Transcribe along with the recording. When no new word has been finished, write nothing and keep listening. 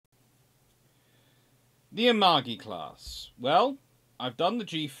The Amagi class. Well, I've done the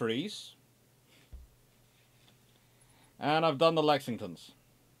G3s. And I've done the Lexingtons.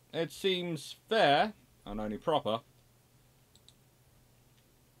 It seems fair, and only proper,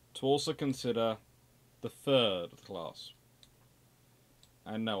 to also consider the third class.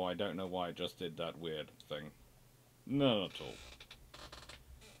 And no, I don't know why I just did that weird thing. None at all.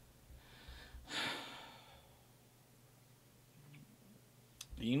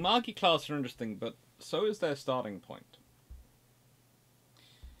 The Amagi class are interesting, but so is their starting point.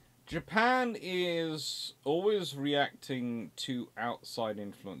 Japan is always reacting to outside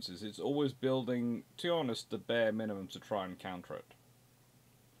influences. It's always building, to be honest, the bare minimum to try and counter it.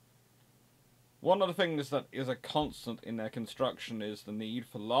 One of the things that is a constant in their construction is the need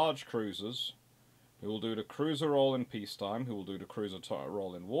for large cruisers who will do the cruiser role in peacetime, who will do the cruiser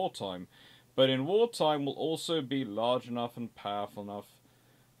role in wartime, but in wartime will also be large enough and powerful enough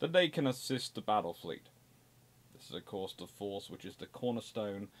that they can assist the battle fleet. This is, of course, the force which is the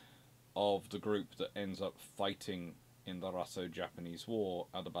cornerstone of the group that ends up fighting in the Russo-Japanese War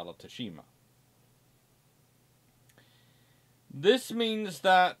at the Battle of Tsushima. This means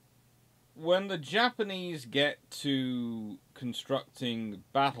that when the Japanese get to constructing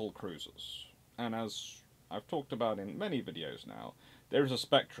battle cruisers, and as I've talked about in many videos now, there is a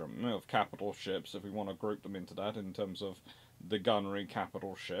spectrum of capital ships, if we want to group them into that, in terms of the gunnery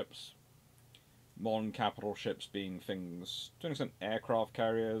capital ships. Modern capital ships being things, to an extent, aircraft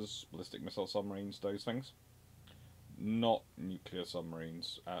carriers, ballistic missile submarines, those things. Not nuclear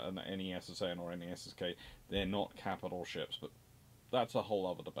submarines, any SSA or any SSK. They're not capital ships, but that's a whole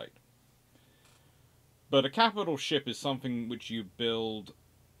other debate. But a capital ship is something which you build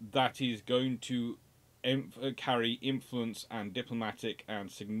that is going to carry influence and diplomatic and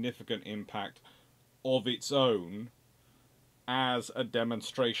significant impact of its own as a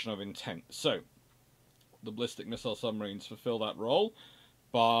demonstration of intent. So, the ballistic missile submarines fulfill that role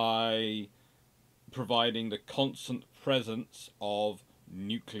by providing the constant presence of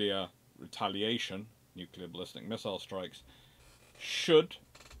nuclear retaliation, nuclear ballistic missile strikes, should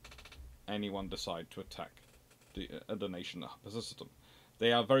anyone decide to attack the nation that possesses them.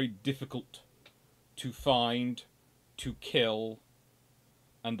 They are very difficult to find, to kill,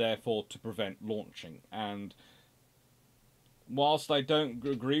 and therefore to prevent launching. And whilst I don't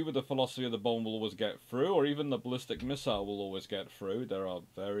agree with the philosophy of the bomb will always get through, or even the ballistic missile will always get through, there are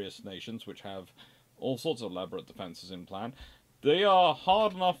various nations which have all sorts of elaborate defences in plan. They are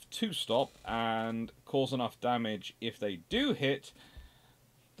hard enough to stop and cause enough damage if they do hit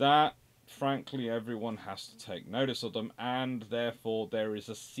that, frankly, everyone has to take notice of them, and therefore there is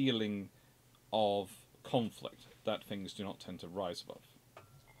a ceiling of conflict that things do not tend to rise above.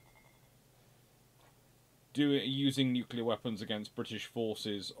 Using nuclear weapons against British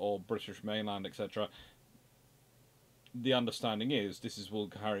forces or British mainland, etc., the understanding is this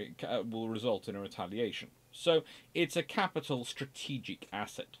will result in a retaliation. So it's a capital strategic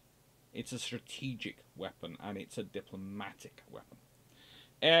asset. It's a strategic weapon, and it's a diplomatic weapon.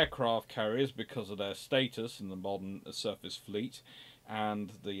 Aircraft carriers, because of their status in the modern surface fleet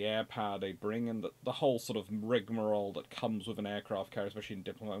and the air power they bring, and the whole sort of rigmarole that comes with an aircraft carrier, especially in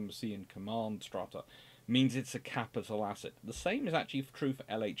diplomacy and command strata, means it's a capital asset. The same is actually true for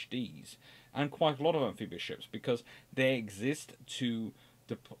LHDs and quite a lot of amphibious ships, because they exist to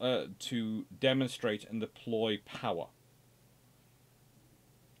demonstrate and deploy power.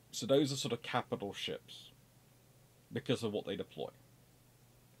 So those are sort of capital ships because of what they deploy.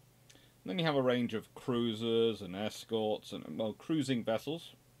 And then you have a range of cruisers and escorts and, well, cruising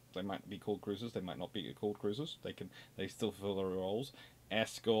vessels. They might be called cruisers, they might not be called cruisers. They still fulfill their roles.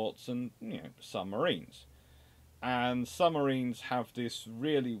 Escorts and, submarines. And submarines have this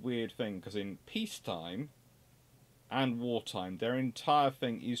really weird thing, because in peacetime and wartime, their entire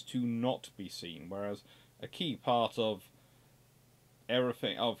thing is to not be seen, whereas a key part of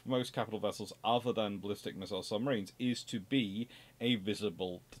everything, of most capital vessels other than ballistic missile submarines, is to be a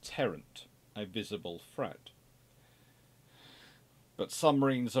visible deterrent, a visible threat. But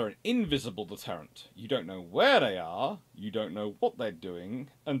submarines are an invisible deterrent. You don't know where they are, you don't know what they're doing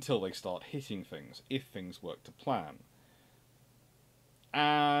until they start hitting things, if things work to plan.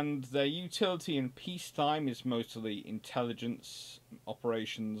 And their utility in peacetime is mostly intelligence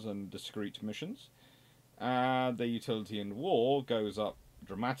operations and discrete missions. Their utility in war goes up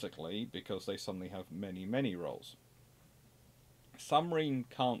dramatically because they suddenly have many, many roles. A submarine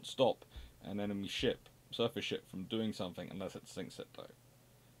can't stop an enemy ship, surface ship, from doing something unless it sinks it, though.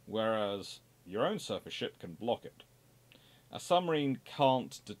 Whereas your own surface ship can block it. A submarine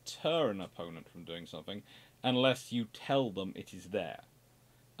can't deter an opponent from doing something unless you tell them it is there.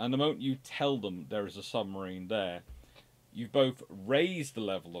 And the moment you tell them there is a submarine there, you've both raised the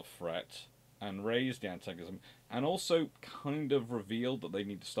level of threat and raised the antagonism, and also kind of revealed that they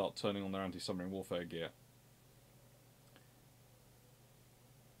need to start turning on their anti-submarine warfare gear.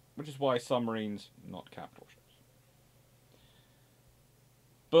 Which is why submarines, not capital ships.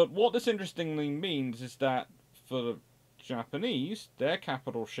 But what this interestingly means is that for the Japanese, their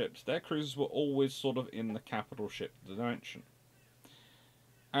capital ships, their cruisers were always sort of in the capital ship dimension.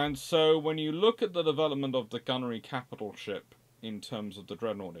 And so when you look at the development of the gunnery capital ship in terms of the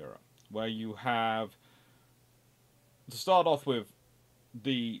Dreadnought era, where you have, to start off with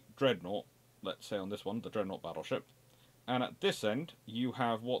the Dreadnought, let's say on this one, the Dreadnought battleship, and at this end you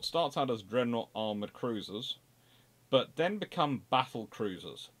have what starts out as Dreadnought armoured cruisers, but then become battle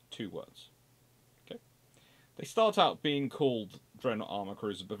cruisers, 2 words. Okay, they start out being called Dreadnought armoured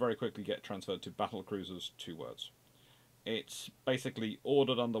cruisers, but very quickly get transferred to battle cruisers, 2 words. It's basically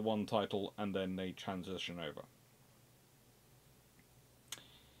ordered under one title and then they transition over.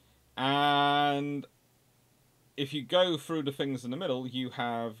 And if you go through the things in the middle, you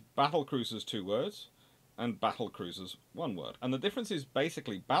have battle cruisers, 2 words, and battle cruisers, 1 word. And the difference is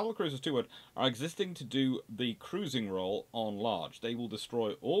basically battle cruisers, 2 word, are existing to do the cruising role on large. They will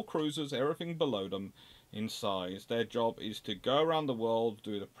destroy all cruisers, everything below them in size. Their job is to go around the world,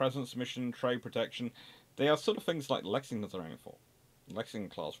 do the presence mission, trade protection. They are sort of things like Lexington's are aiming for. Lexington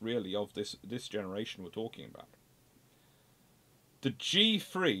class, really, of this generation we're talking about. The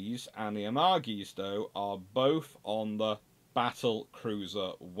G3s and the Amagis, though, are both on the battle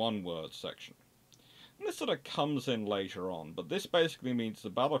cruiser 1 word section. And this sort of comes in later on, but this basically means the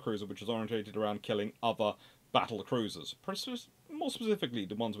battle cruiser which is orientated around killing other battle cruisers. More specifically,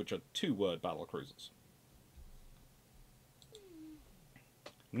 the ones which are 2 word battle cruisers.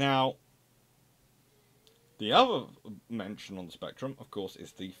 Now, the other mention on the spectrum, of course,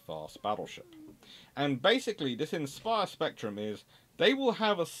 is the fast battleship. And basically, this Inspire spectrum is, they will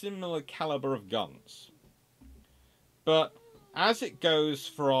have a similar caliber of guns. But as it goes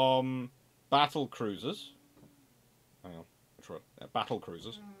from battle cruisers, battle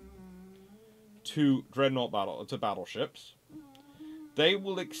cruisers, to dreadnought battleships, they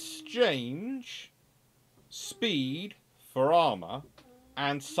will exchange speed for armor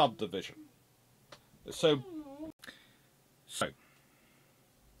and subdivision. So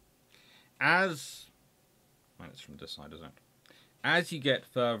as it's from this side, isn't it? As you get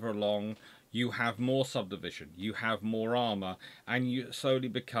further along, you have more subdivision, you have more armor, and you slowly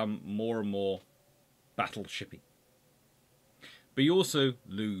become more and more battleshippy. But you also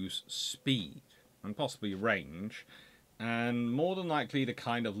lose speed and possibly range, and more than likely the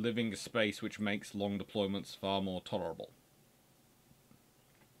kind of living space which makes long deployments far more tolerable.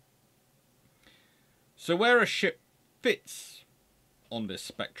 So where a ship fits on this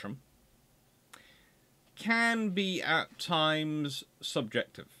spectrum can be at times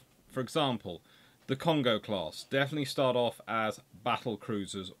subjective. For example, the Congo class definitely start off as battle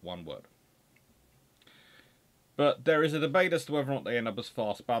cruisers, 1 word. But there is a debate as to whether or not they end up as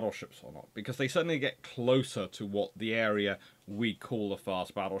fast battleships or not, because they certainly get closer to what the area we call a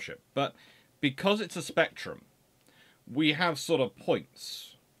fast battleship. But because it's a spectrum, we have sort of points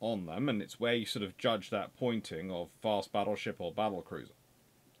on them, and it's where you sort of judge that pointing of fast battleship or battle cruiser.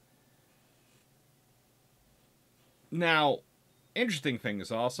 Now, interesting things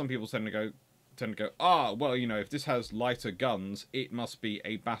are, some people tend to go, well, you know, if this has lighter guns, it must be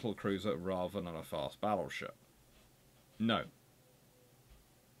a battle cruiser rather than a fast battleship. No.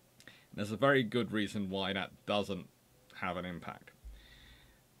 There's a very good reason why that doesn't have an impact.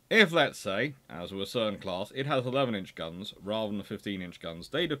 If, let's say, as with a certain class, it has 11-inch guns rather than 15-inch guns,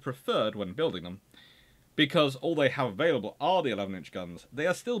 they'd have preferred, when building them, because all they have available are the 11-inch guns, they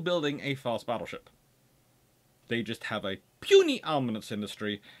are still building a fast battleship. They just have a puny armaments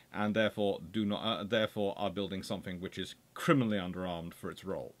industry, and therefore are building something which is criminally underarmed for its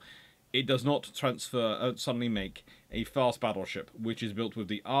role. It does not suddenly make a fast battleship, which is built with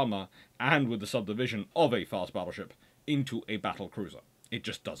the armor and with the subdivision of a fast battleship, into a battle cruiser. It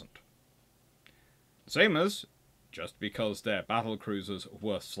just doesn't. Same as, just because their battle cruisers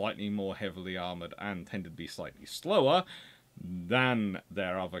were slightly more heavily armored and tended to be slightly slower than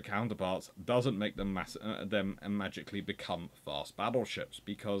their other counterparts, doesn't make them magically become fast battleships,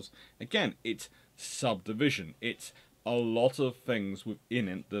 because, again, it's subdivision. It's a lot of things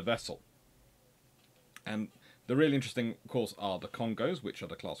within the vessel. And the really interesting, of course, are the Congos, which are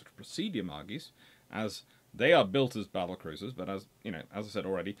the class which precede the Amagis, as they are built as battle cruisers, but as you know, as I said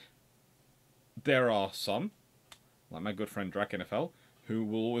already, there are some, like my good friend Drac NFL, who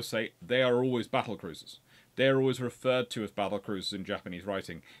will always say they are always battle cruisers. They're always referred to as battlecruisers in Japanese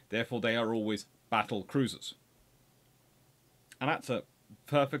writing. Therefore, they are always battle cruisers. And that's a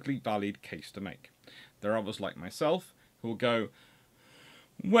perfectly valid case to make. There are others like myself who will go,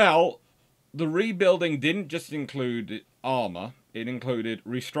 well, the rebuilding didn't just include armor, it included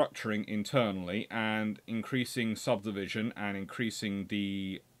restructuring internally and increasing subdivision and increasing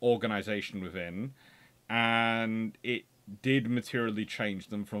the organization within, and it did materially change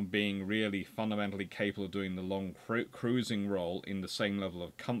them from being really fundamentally capable of doing the long cruising role in the same level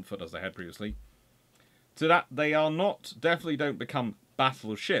of comfort as they had previously, to that they are not, definitely don't become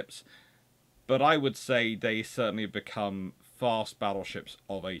battleships, but I would say they certainly have become fast battleships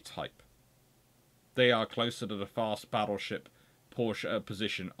of a type. They are closer to the fast battleship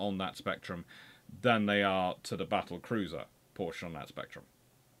position on that spectrum than they are to the battlecruiser portion on that spectrum.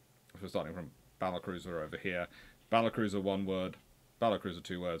 If we're starting from battlecruiser over here, battlecruiser 1 word, battlecruiser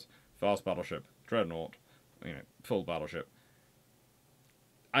 2 words, fast battleship, dreadnought, full battleship.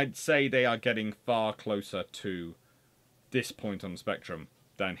 I'd say they are getting far closer to this point on the spectrum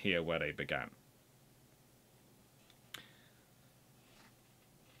than here where they began.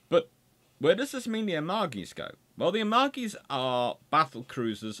 But where does this mean the Amagis go? Well, the Amagis are battle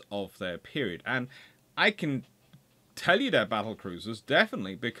cruisers of their period, and I can tell you they're battle cruisers,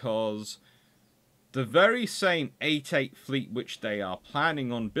 definitely, because the very same 8-8 fleet which they are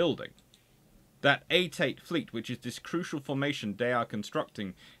planning on building, that 8-8 fleet, which is this crucial formation they are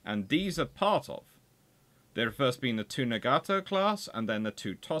constructing, and these are part of. There first being the 2 Nagato class, and then the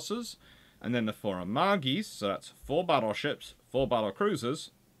 2 Tossers, and then the 4 Amagis, so that's 4 battleships, 4 battle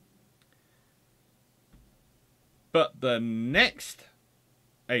cruisers. But the next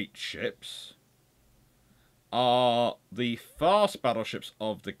 8 ships are the fast battleships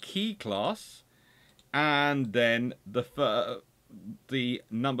of the Key class, and then the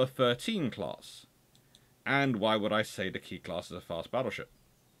number 13 class. And why would I say the Key class is a fast battleship?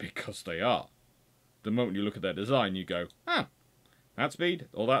 Because they are. The moment you look at their design, you go, ah, that speed,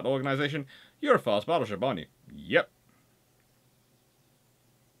 all that organization, you're a fast battleship, aren't you? Yep.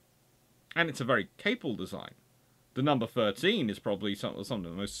 And it's a very capable design. The number 13 is probably some of the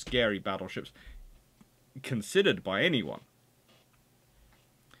most scary battleships considered by anyone.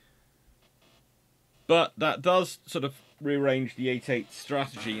 But that does sort of rearrange the 8-8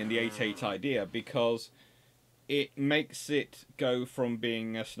 strategy and the 8-8 idea, because it makes it go from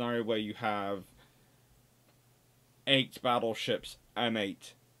being a scenario where you have 8 battleships and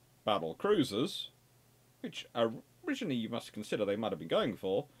 8 battle cruisers, which originally you must consider they might have been going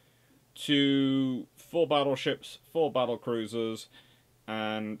for, to 4 battleships, 4 battle cruisers,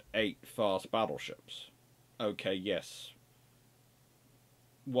 and 8 fast battleships. Okay, yes.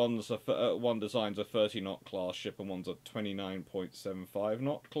 One design's a 30-knot class ship and one's a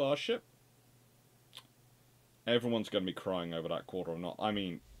 29.75-knot class ship. Everyone's going to be crying over that quarter of a knot. I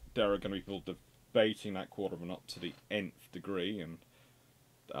mean, there are going to be people debating that quarter of a knot to the nth degree, and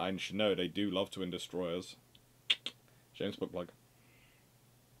I should know they do love to win destroyers. James book plug.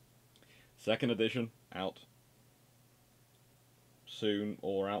 2nd edition, out. Soon,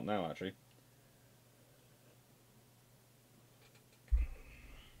 or out now, actually.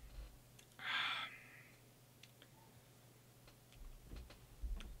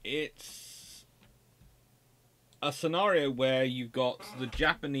 It's a scenario where you've got the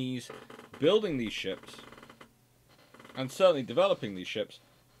Japanese building these ships, and certainly developing these ships,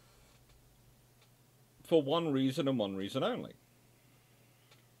 for one reason and one reason only.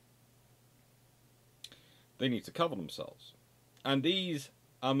 They need to cover themselves. And these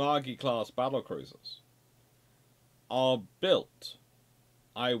Amagi class battlecruisers are built,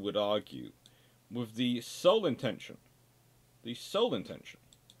 I would argue, with the sole intention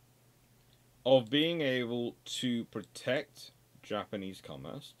of being able to protect Japanese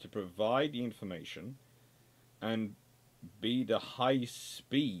commerce, to provide the information, and be the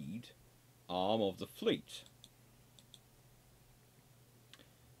high-speed arm of the fleet.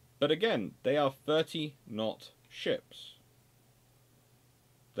 But again, they are 30-knot ships.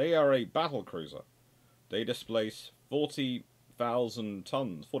 They are a battle cruiser. They displace 40,000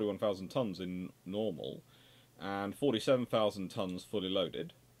 tons, 41,000 tons in normal, and 47,000 tons fully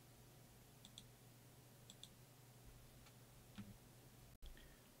loaded.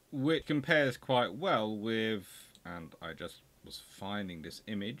 Which compares quite well with, and I just was finding this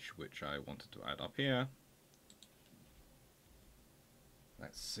image, which I wanted to add up here.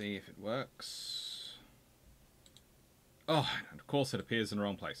 Let's see if it works. Oh, and of course it appears in the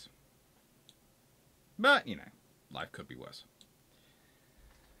wrong place. But, life could be worse.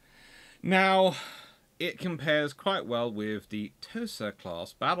 Now, it compares quite well with the Tosa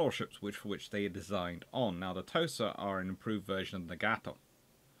class battleships for which they are designed on. Now, the Tosa are an improved version of Nagato.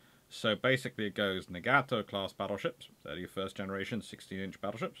 So basically it goes Nagato class battleships, 31st generation 16-inch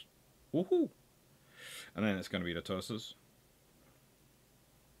battleships. Woohoo! And then it's going to be the Tosas,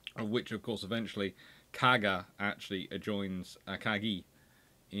 of which of course eventually Kaga actually adjoins Akagi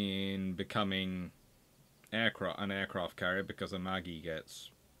in becoming an aircraft carrier because Amagi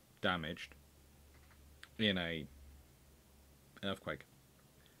gets damaged in a earthquake.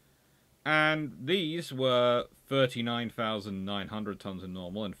 And these were 39,900 tons in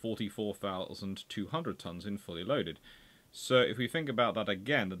normal and 44,200 tons in fully loaded. So if we think about that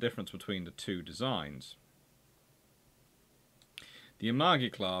again, the difference between the two designs, the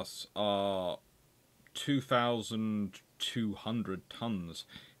Amagi class are 2,200 tons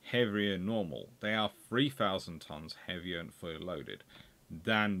heavier than normal. They are 3,000 tons heavier and fully loaded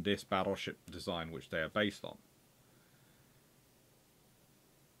than this battleship design which they are based on.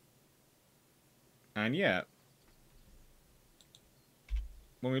 And yet,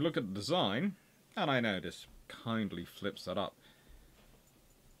 when we look at the design, and I know this kindly flips that up,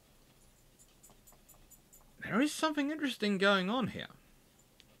 there is something interesting going on here.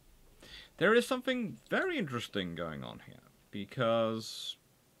 There is something very interesting going on here, because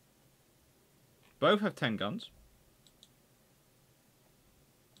both have 10 guns.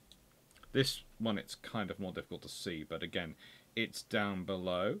 This one, it's kind of more difficult to see, but again, it's down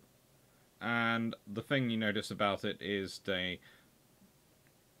below. And the thing you notice about it is the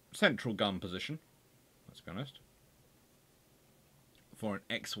central gun position, let's be honest, for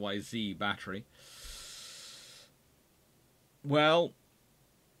an XYZ battery. Well,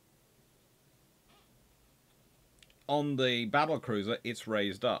 on the Battlecruiser, it's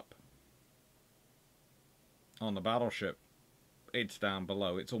raised up. On the battleship, it's down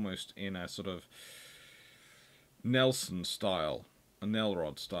below. It's almost in a sort of Nelson style, a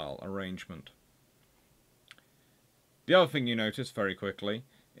Nelrod style arrangement. The other thing you notice very quickly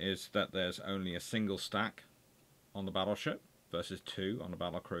is that there's only a single stack on the battleship versus 2 on the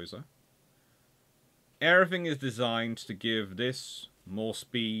Battlecruiser. Everything is designed to give this more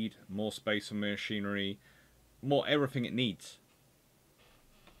speed, more space for machinery, more everything it needs.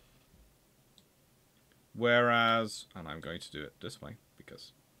 Whereas, and I'm going to do it this way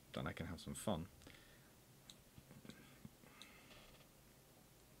because then I can have some fun.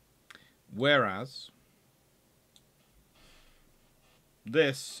 Whereas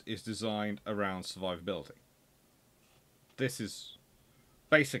this is designed around survivability. This is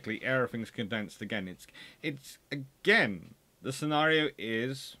basically everything's condensed again. It's again, the scenario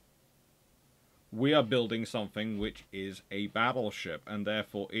is we are building something which is a battleship, and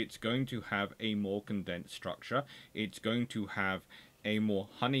therefore it's going to have a more condensed structure. It's going to have a more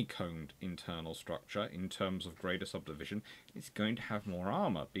honeycombed internal structure in terms of greater subdivision. It's going to have more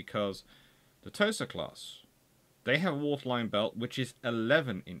armor because the Tosa class, they have a waterline belt which is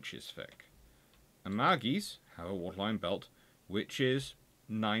 11 inches thick. Amagis have a waterline belt which is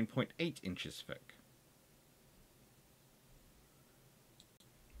 9.8 inches thick.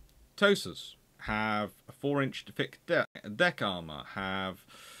 Tosas have a 4-inch thick deck armor, have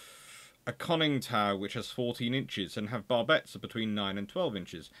a conning tower which has 14 inches, and have barbettes of between 9 and 12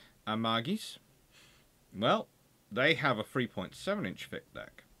 inches. Amagis, well, they have a 3.7 inch thick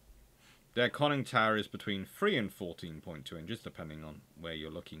deck. Their conning tower is between 3 and 14.2 inches, depending on where you're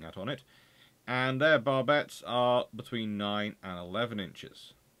looking at on it. And their barbettes are between 9 and 11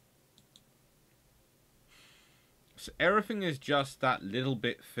 inches. So everything is just that little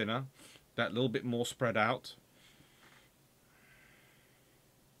bit thinner, that little bit more spread out.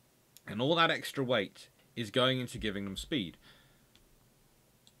 And all that extra weight is going into giving them speed.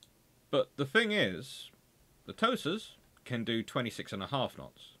 But the thing is, the Tosas can do 26.5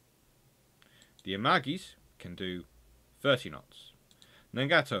 knots. The Amagis can do 30 knots.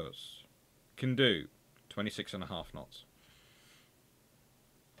 Nagatos can do 26.5 knots.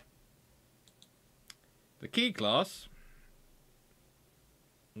 The Key class,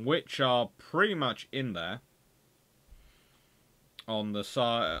 which are pretty much in there on the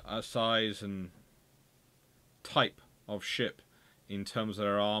size and type of ship in terms of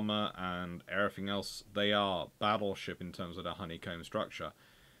their armor and everything else, they are battleship in terms of their honeycomb structure.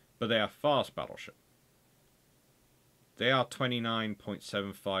 But they are fast battleship. They are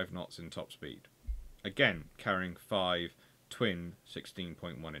 29.75 knots in top speed. Again, carrying 5 twin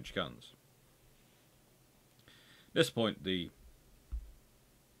 16.1 inch guns. At this point, the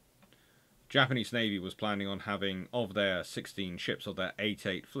Japanese Navy was planning on having, of their 16 ships of their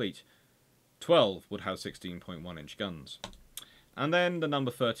 8-8 fleet, 12 would have 16.1 inch guns. And then the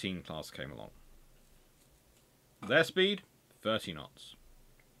number 13 class came along. Their speed, 30 knots.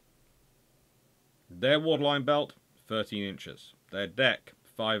 Their waterline belt, 13 inches. Their deck,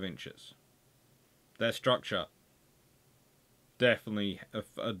 5 inches. Their structure, definitely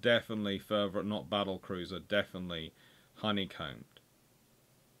further, not Battlecruiser, definitely honeycombed.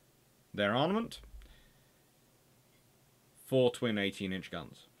 Their armament, 4 twin 18-inch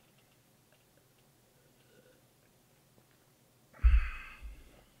guns.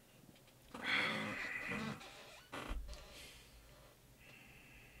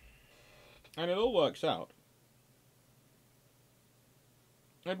 And it all works out.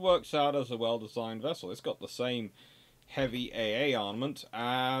 It works out as a well-designed vessel. It's got the same heavy AA armament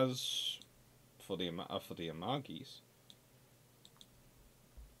as for the Amagis.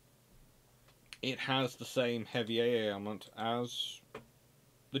 It has the same heavy AA armament as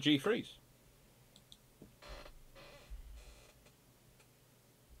the G3s.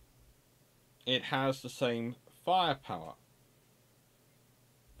 It has the same firepower,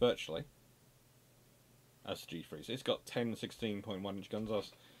 virtually, as the G3s. It's got 10 16.1 inch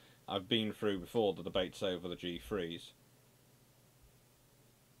guns. I've been through before the debates over the G3s.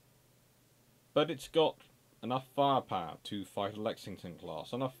 But it's got enough firepower to fight a Lexington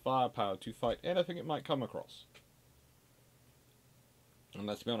class, enough firepower to fight anything it might come across. And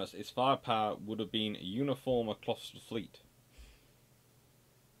let's be honest, its firepower would have been uniform across the fleet.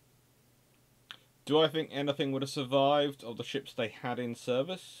 Do I think anything would have survived of the ships they had in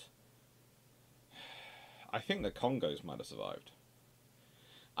service? I think the Congos might have survived.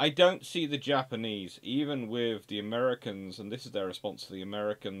 I don't see the Japanese, even with the Americans, and this is their response to the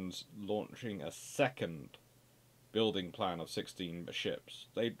Americans launching a second building plan of 16 ships.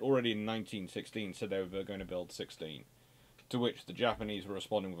 They already in 1916 said they were going to build 16, to which the Japanese were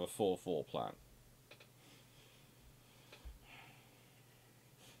responding with a 4-4 plan.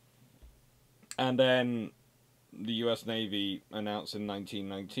 And then the US Navy announced in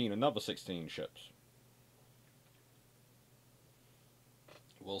 1919 another 16 ships.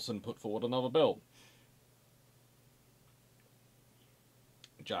 Wilson put forward another bill.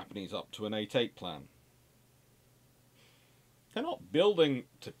 Japanese up to an 8-8 plan. They're not building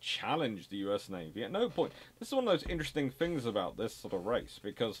to challenge the US Navy at no point. This is one of those interesting things about this sort of race,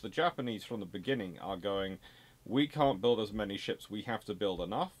 because the Japanese from the beginning are going, we can't build as many ships, we have to build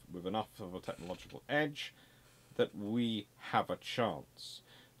enough, with enough of a technological edge, that we have a chance.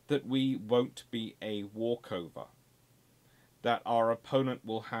 That we won't be a walkover. That our opponent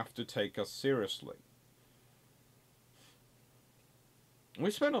will have to take us seriously. We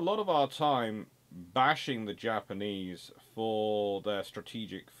spend a lot of our time bashing the Japanese for their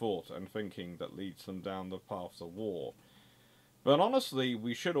strategic thought and thinking that leads them down the path of war. But honestly,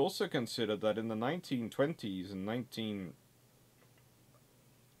 we should also consider that in the 1920s and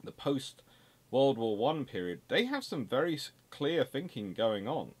the post-World War I period, they have some very clear thinking going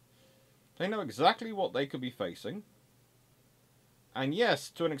on. They know exactly what they could be facing. And yes,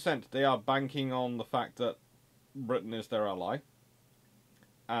 to an extent, they are banking on the fact that Britain is their ally.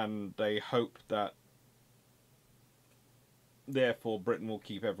 And they hope that, therefore, Britain will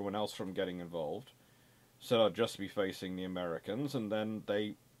keep everyone else from getting involved. So they'll just be facing the Americans, and then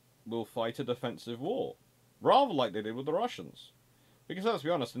they will fight a defensive war. Rather like they did with the Russians. Because let's be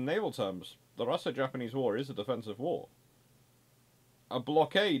honest, in naval terms, the Russo-Japanese War is a defensive war. A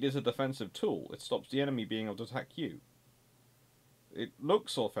blockade is a defensive tool. It stops the enemy being able to attack you. It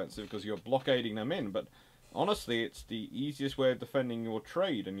looks offensive because you're blockading them in, but honestly, it's the easiest way of defending your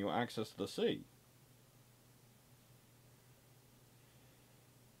trade and your access to the sea.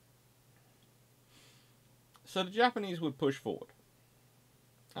 So the Japanese would push forward.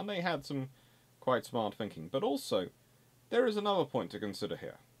 And they had some quite smart thinking. But also, there is another point to consider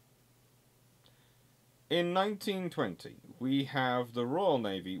here. In 1920, we have the Royal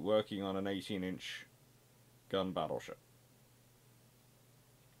Navy working on an 18-inch gun battleship.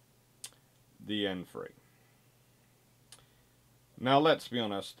 The N3. Now, let's be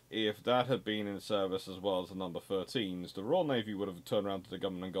honest, if that had been in service as well as the number 13s, the Royal Navy would have turned around to the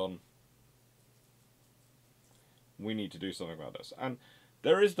government and gone, we need to do something about this. And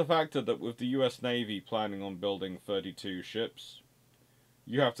there is the factor that with the US Navy planning on building 32 ships,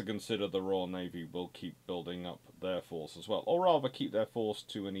 you have to consider the Royal Navy will keep building up their force as well, or rather keep their force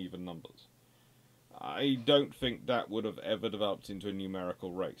to an even numbers. I don't think that would have ever developed into a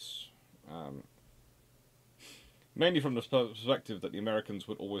numerical race. Mainly from the perspective that the Americans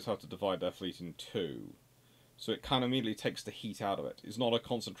would always have to divide their fleet in two. So it kind of immediately takes the heat out of it. It's not a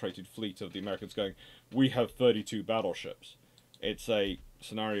concentrated fleet of the Americans going, we have 32 battleships. It's a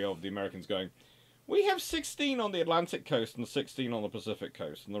scenario of the Americans going, we have 16 on the Atlantic coast and 16 on the Pacific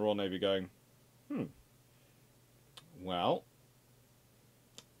coast. And the Royal Navy going, Well,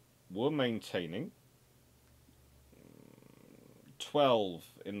 we're maintaining 12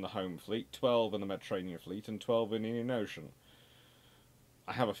 in the home fleet, 12 in the Mediterranean fleet, and 12 in the Indian Ocean.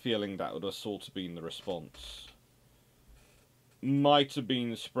 I have a feeling that would have sort of been the response. Might have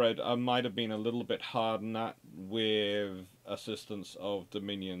been spread, might have been a little bit higher than that with assistance of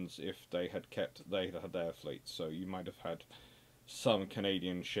Dominions if they had had their fleet. So you might have had some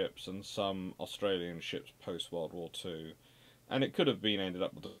Canadian ships and some Australian ships post World War II, and it could have been ended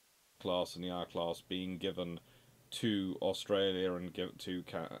up with the class and the R class being given to Australia and give to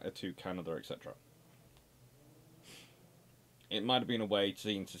Canada, etc. It might have been a way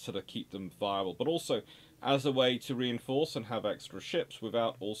to sort of keep them viable, but also as a way to reinforce and have extra ships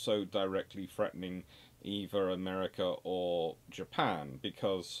without also directly threatening either America or Japan.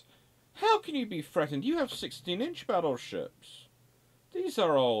 Because how can you be threatened? You have 16-inch battleships. These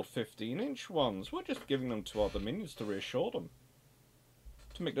are old 15-inch ones. We're just giving them to our dominions to reassure them,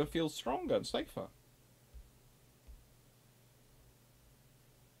 to make them feel stronger and safer.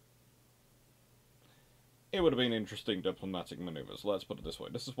 It would have been interesting diplomatic maneuvers, let's put it this way.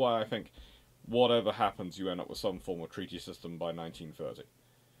 This is why I think whatever happens, you end up with some form of treaty system by 1930.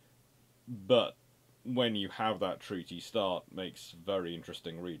 But when you have that treaty start, makes very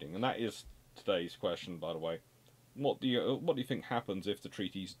interesting reading. And that is today's question, by the way. What do you think happens if the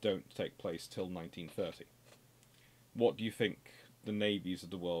treaties don't take place till 1930? What do you think the navies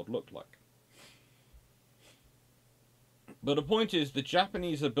of the world look like? But the point is, the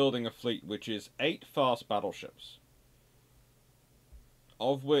Japanese are building a fleet which is 8 fast battleships,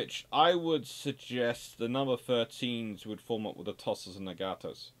 of which I would suggest the number 13s would form up with the Tossas and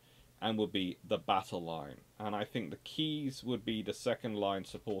Nagatos, and would be the battle line. And I think the keys would be the second line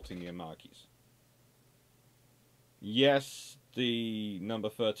supporting the Amagis. Yes, the number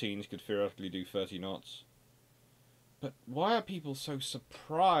 13s could theoretically do 30 knots. But why are people so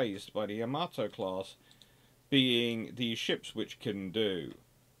surprised by the Yamato class being the ships which can do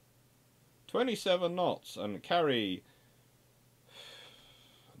 27 knots and carry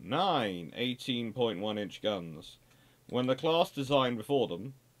 9 18.1-inch guns, when the class designed before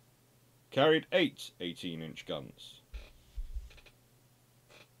them carried 8 18-inch guns?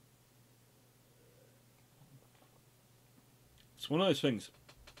 It's one of those things.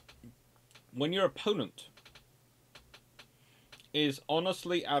 When your opponent is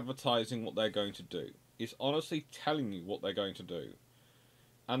honestly advertising what they're going to do, is honestly telling you what they're going to do,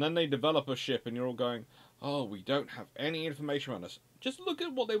 and then they develop a ship and you're all going, oh, we don't have any information on this. Just look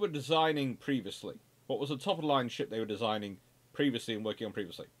at what they were designing previously. What was the top of the line ship they were designing previously and working on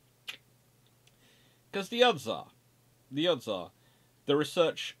previously? Because the odds are, the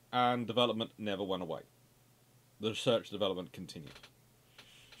research and development never went away. The research and development continued.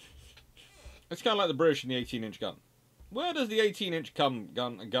 It's kind of like the British and the 18-inch gun. Where does the 18-inch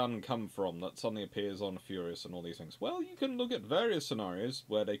gun come from that suddenly appears on Furious and all these things? Well, you can look at various scenarios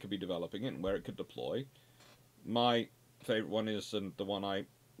where they could be developing it and where it could deploy. My favourite one is, and the one I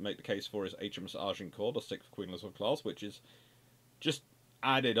make the case for, is HMS Agincourt, the 6th Queen Elizabeth class, which is just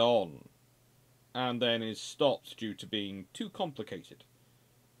added on and then is stopped due to being too complicated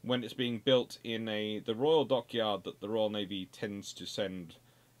when it's being built in the Royal Dockyard that the Royal Navy tends to send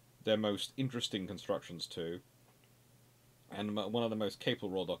their most interesting constructions to, and one of the most capable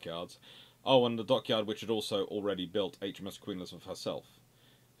Royal Dockyards. Oh, and the dockyard which had also already built HMS Queen Elizabeth herself.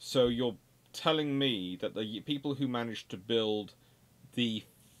 So you're telling me that the people who managed to build the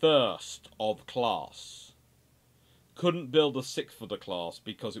first of class couldn't build a 6th of the class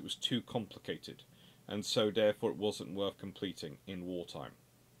because it was too complicated, and so therefore it wasn't worth completing in wartime?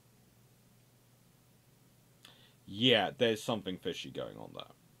 Yeah, there's something fishy going on there.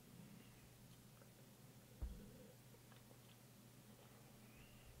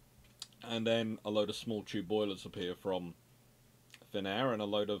 And then a load of small tube boilers appear from thin air, and a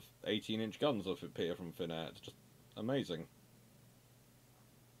load of 18-inch guns appear from thin air. It's just amazing.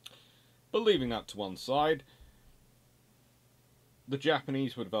 But leaving that to one side, the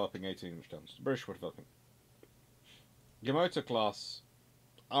Japanese were developing 18-inch guns. The British were developing. Yamato class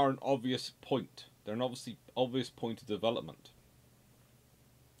are an obvious point. They're an obvious point of development.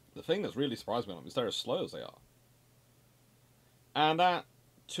 The thing that's really surprised me is they're as slow as they are. And that,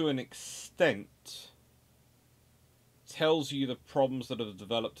 to an extent, tells you the problems that have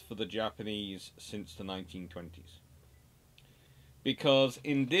developed for the Japanese since the 1920s. Because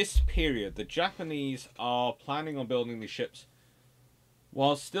in this period, the Japanese are planning on building these ships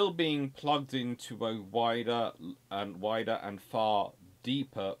while still being plugged into a wider and far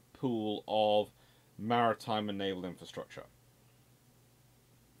deeper pool of maritime and naval infrastructure.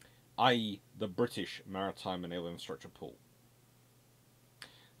 i.e. the British Maritime and Naval Infrastructure Pool.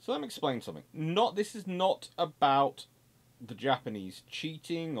 So let me explain something. This is not about the Japanese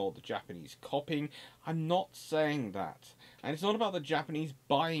cheating or the Japanese copying. I'm not saying that. And it's not about the Japanese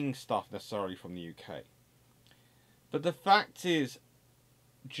buying stuff necessarily from the UK. But the fact is,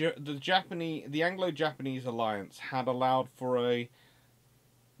 the Anglo-Japanese alliance had allowed for a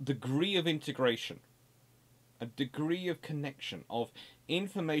degree of integration, a degree of connection, of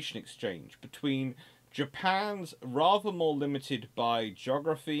information exchange between Japan's rather more limited by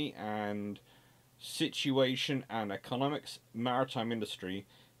geography and situation and economics maritime industry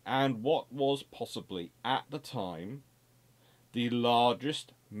and what was possibly at the time the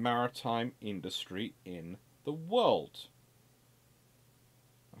largest maritime industry in the world.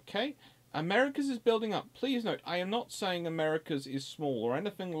 Okay? America's is building up. Please note, I am not saying America's is small or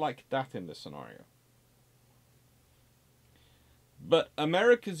anything like that in this scenario. But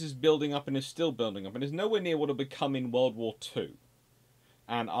America's is building up and is still building up and is nowhere near what it'll become in World War II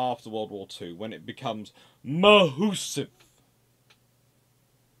and after World War II when it becomes massive.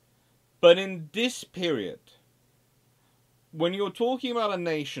 But in this period, when you're talking about a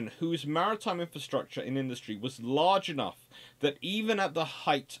nation whose maritime infrastructure and industry was large enough that even at the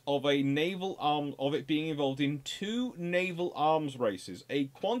height of a naval arm, of it being involved in 2 naval arms races, a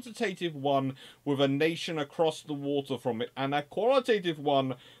quantitative one with a nation across the water from it, and a qualitative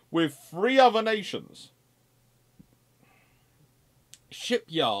one with 3 other nations,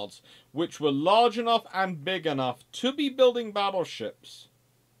 shipyards which were large enough and big enough to be building battleships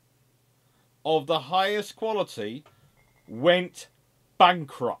of the highest quality, went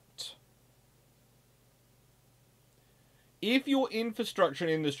bankrupt. If your infrastructure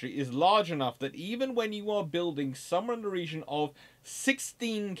and industry is large enough that even when you are building somewhere in the region of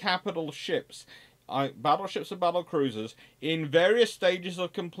 16 capital ships, battleships and battlecruisers, in various stages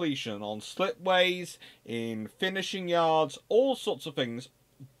of completion, on slipways, in finishing yards, all sorts of things,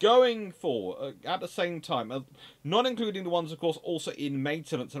 going forward at the same time, not including the ones, of course, also in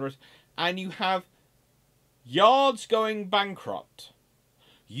maintenance, and you have yards going bankrupt,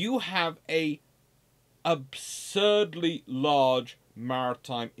 you have a absurdly large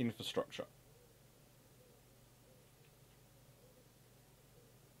maritime infrastructure.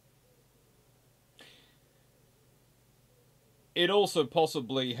 It's also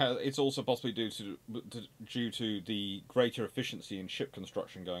possibly due to the greater efficiency in ship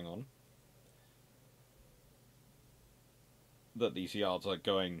construction going on that these yards are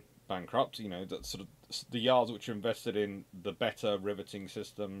going bankrupt. You know, that sort of the yards which are invested in the better riveting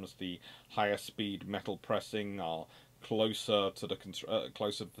systems, the higher speed metal pressing, are closer to the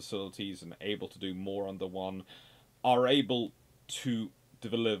closer facilities and able to do more under one, are able to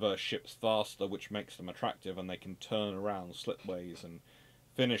deliver ships faster, which makes them attractive, and they can turn around slipways and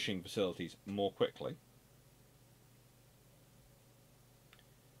finishing facilities more quickly.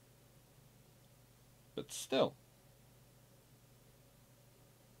 But still,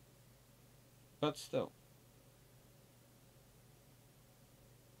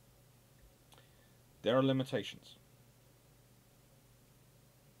 there are limitations.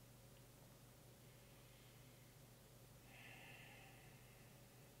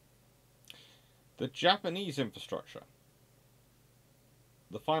 The Japanese infrastructure,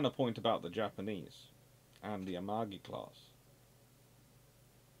 the final point about the Japanese and the Amagi class,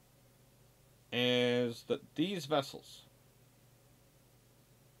 is that these vessels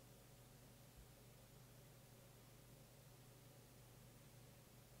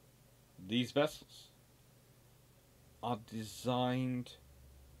are designed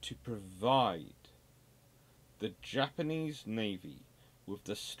to provide the Japanese Navy with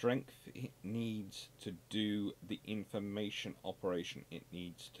the strength it needs to do the information operation it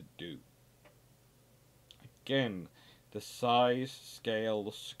needs to do. Again, the size, scale,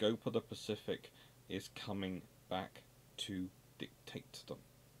 the scope of the Pacific is coming back to dictate to them.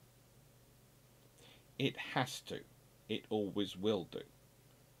 It has to. It always will do.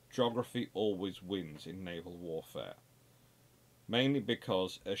 Geography always wins in naval warfare. Mainly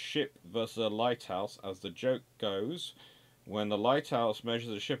because a ship versus a lighthouse, as the joke goes, when the lighthouse measures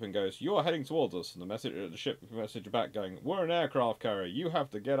the ship and goes, "You are heading towards us," and the ship message back going, "We're an aircraft carrier, you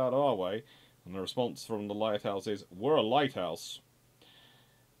have to get out of our way," and the response from the lighthouse is, "We're a lighthouse."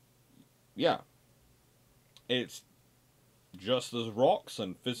 Yeah. It's just as rocks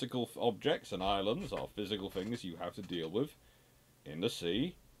and physical objects and islands are physical things you have to deal with in the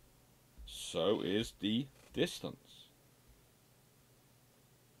sea, so is the distance.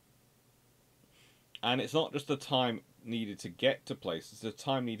 And it's not just the time needed to get to places, it's the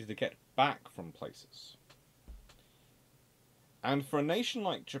time needed to get back from places. And for a nation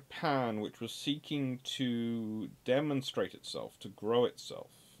like Japan, which was seeking to demonstrate itself, to grow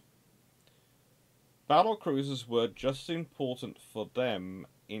itself, battlecruisers were just as important for them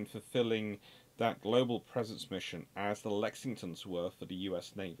in fulfilling that global presence mission as the Lexingtons were for the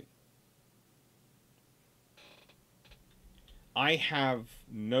US Navy. I have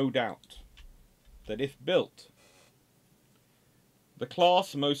no doubt that if built, the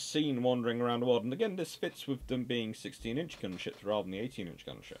class most seen wandering around the world, and again this fits with them being 16-inch gunships rather than the 18-inch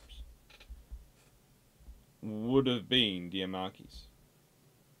gunships, would have been the Amagis.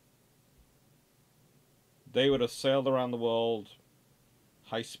 They would have sailed around the world,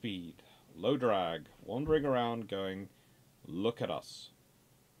 high speed, low drag, wandering around going, look at us.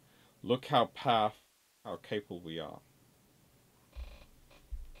 Look how powerful, how capable we are.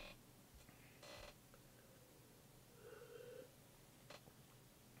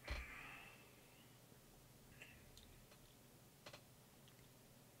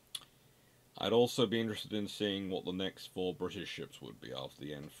 I'd also be interested in seeing what the next 4 British ships would be after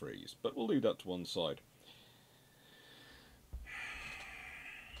the N3s, but we'll leave that to one side.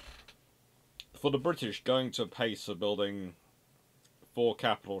 For the British, going to a pace of building 4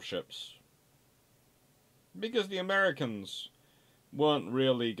 capital ships, because the Americans weren't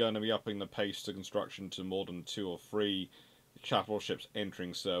really going to be upping the pace to construction to more than 2 or 3 capital ships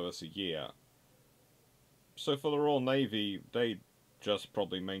entering service a year. So for the Royal Navy, they just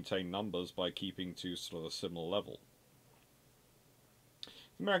probably maintain numbers by keeping to sort of a similar level.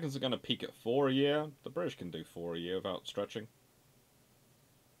 The Americans are going to peak at 4 a year. The British can do 4 a year without stretching.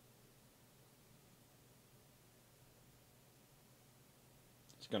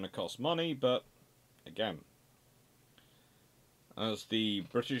 It's going to cost money, but again, as the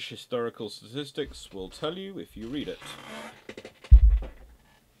British Historical Statistics will tell you if you read it,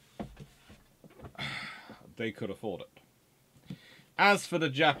 they could afford it. As for the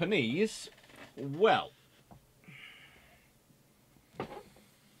Japanese, well,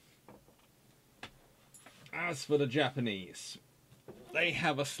 they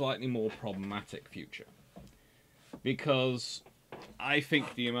have a slightly more problematic future. Because I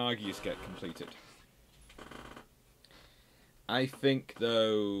think the Amagis get completed. I think,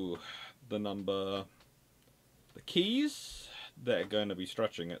 though, the keys, they're going to be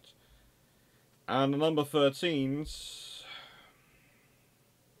stretching it. And the number 13s...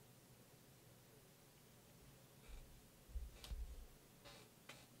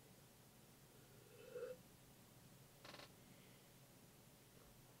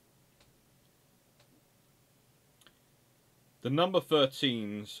 The number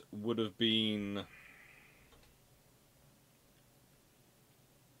 13s would have been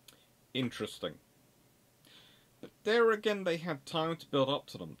interesting. But there again, they had time to build up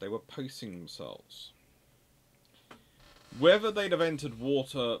to them. They were posting themselves. Whether they'd have entered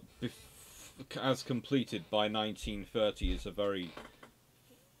water as completed by 1930 is a very,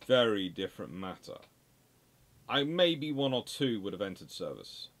 very different matter. Maybe 1 or 2 would have entered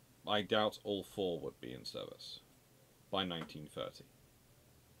service. I doubt all 4 would be in service by 1930.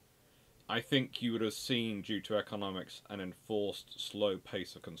 I think you would have seen, due to economics, an enforced slow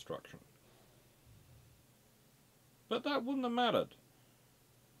pace of construction. But that wouldn't have mattered.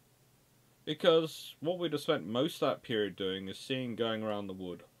 Because what we'd have spent most of that period doing is seeing going around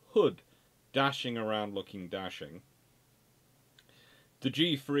the hood, dashing around looking dashing. The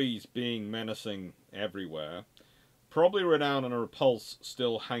G3s being menacing everywhere. Probably Renown and a Repulse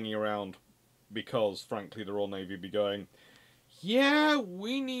still hanging around because, frankly, the Royal Navy would be going, yeah,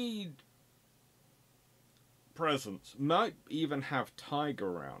 we need presence. Might even have Tiger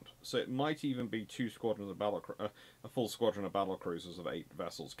around. So it might even be 2 squadrons of a full squadron of battlecruisers of 8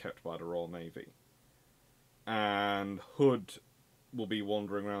 vessels kept by the Royal Navy. And Hood will be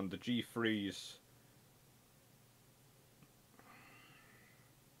wandering around. The G3s...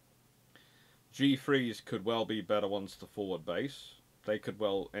 G3s could well be better ones to forward base. They could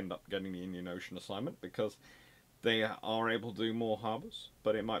well end up getting the Indian Ocean assignment because they are able to do more harbours.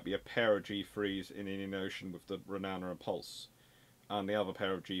 But it might be a pair of G3s in Indian Ocean with the Renown and Repulse. And the other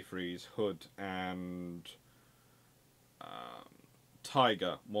pair of G3s, Hood and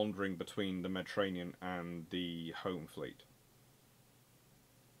Tiger, wandering between the Mediterranean and the home fleet.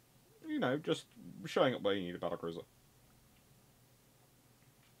 You know, just showing up where you need a battlecruiser.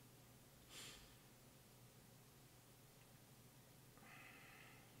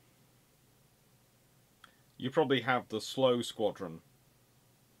 You probably have the slow squadron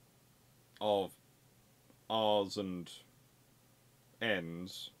of R's and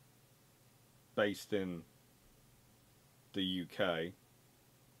N's based in the UK,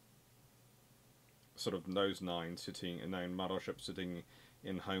 sort of those nine battleships sitting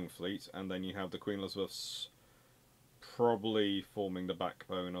in home fleet, and then you have the Queen Elizabeth's probably forming the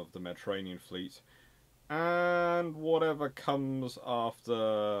backbone of the Mediterranean fleet, and whatever comes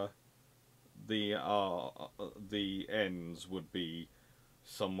after the ends would be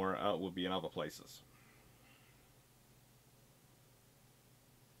somewhere else, would be in other places.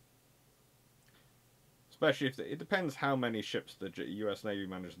 Especially if it depends how many ships the US Navy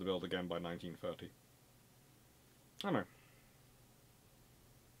manages to build again by 1930. I don't know.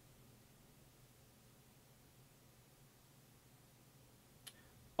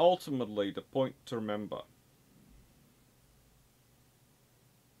 Ultimately, the point to remember,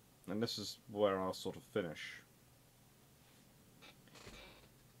 and this is where I'll sort of finish,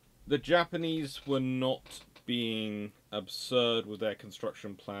 the Japanese were not being absurd with their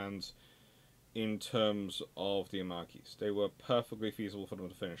construction plans in terms of the Amagis. They were perfectly feasible for them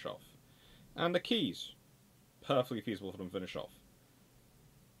to finish off. And the Keys, perfectly feasible for them to finish off.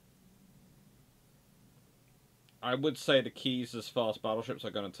 I would say the Keys as fast battleships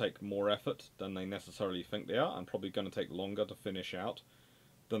are going to take more effort than they necessarily think they are, and probably going to take longer to finish out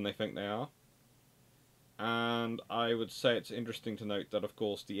than they think they are. And I would say it's interesting to note that, of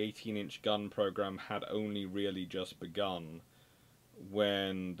course, the 18-inch gun program had only really just begun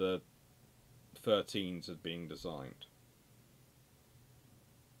when the 13s had been designed.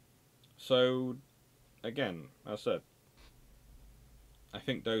 So, again, as I said, I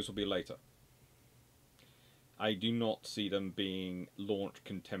think those will be later. I do not see them being launched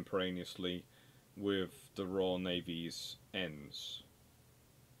contemporaneously with the Royal Navy's ends.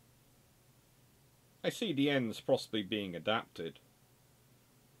 I see the ends possibly being adapted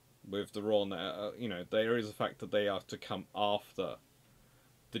with the Royal there is the fact that they are to come after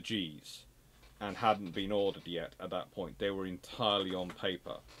the Gs and hadn't been ordered yet at that point. They were entirely on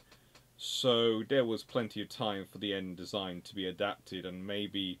paper. So there was plenty of time for the end design to be adapted and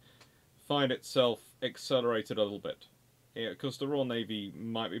maybe find itself accelerated a little bit. Because the Royal Navy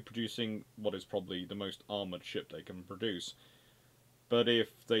might be producing what is probably the most armoured ship they can produce. But if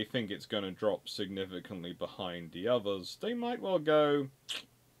they think it's going to drop significantly behind the others, they might well go,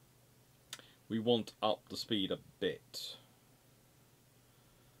 we want up the speed a bit.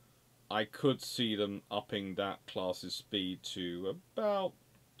 I could see them upping that class's speed to about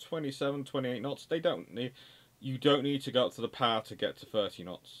 27, 28 knots. You don't need to go up to the power to get to 30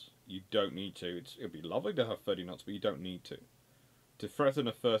 knots. You don't need to. It'd be lovely to have 30 knots, but you don't need to. To threaten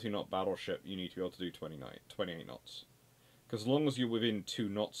a 30-knot battleship, you need to be able to do 28 knots. Because as long as you're within 2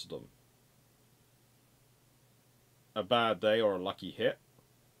 knots of them, a bad day or a lucky hit,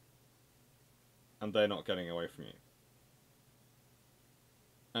 and they're not getting away from you.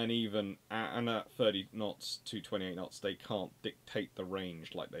 And even at 30 knots to 28 knots, they can't dictate the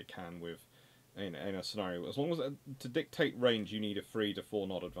range like they can with in a scenario. As long as to dictate range, you need a 3 to 4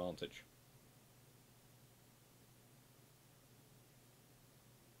 knot advantage.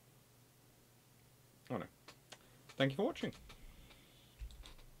 I don't know. Thank you for watching.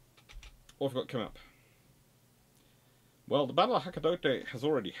 What have we got coming up? Well, the Battle of Hakodate has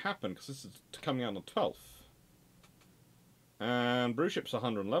already happened because this is coming out on the 12th. And Brew Ships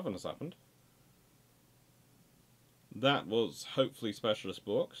 111 has happened. That was hopefully Specialist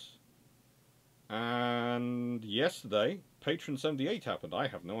Books. And yesterday, Patron 78 happened. I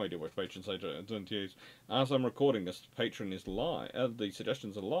have no idea what Patron 78 is. As I'm recording this, Patron is live. The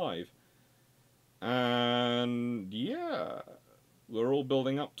suggestions are live. And yeah, we're all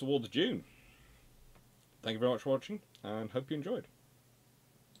building up towards June. Thank you very much for watching, and hope you enjoyed.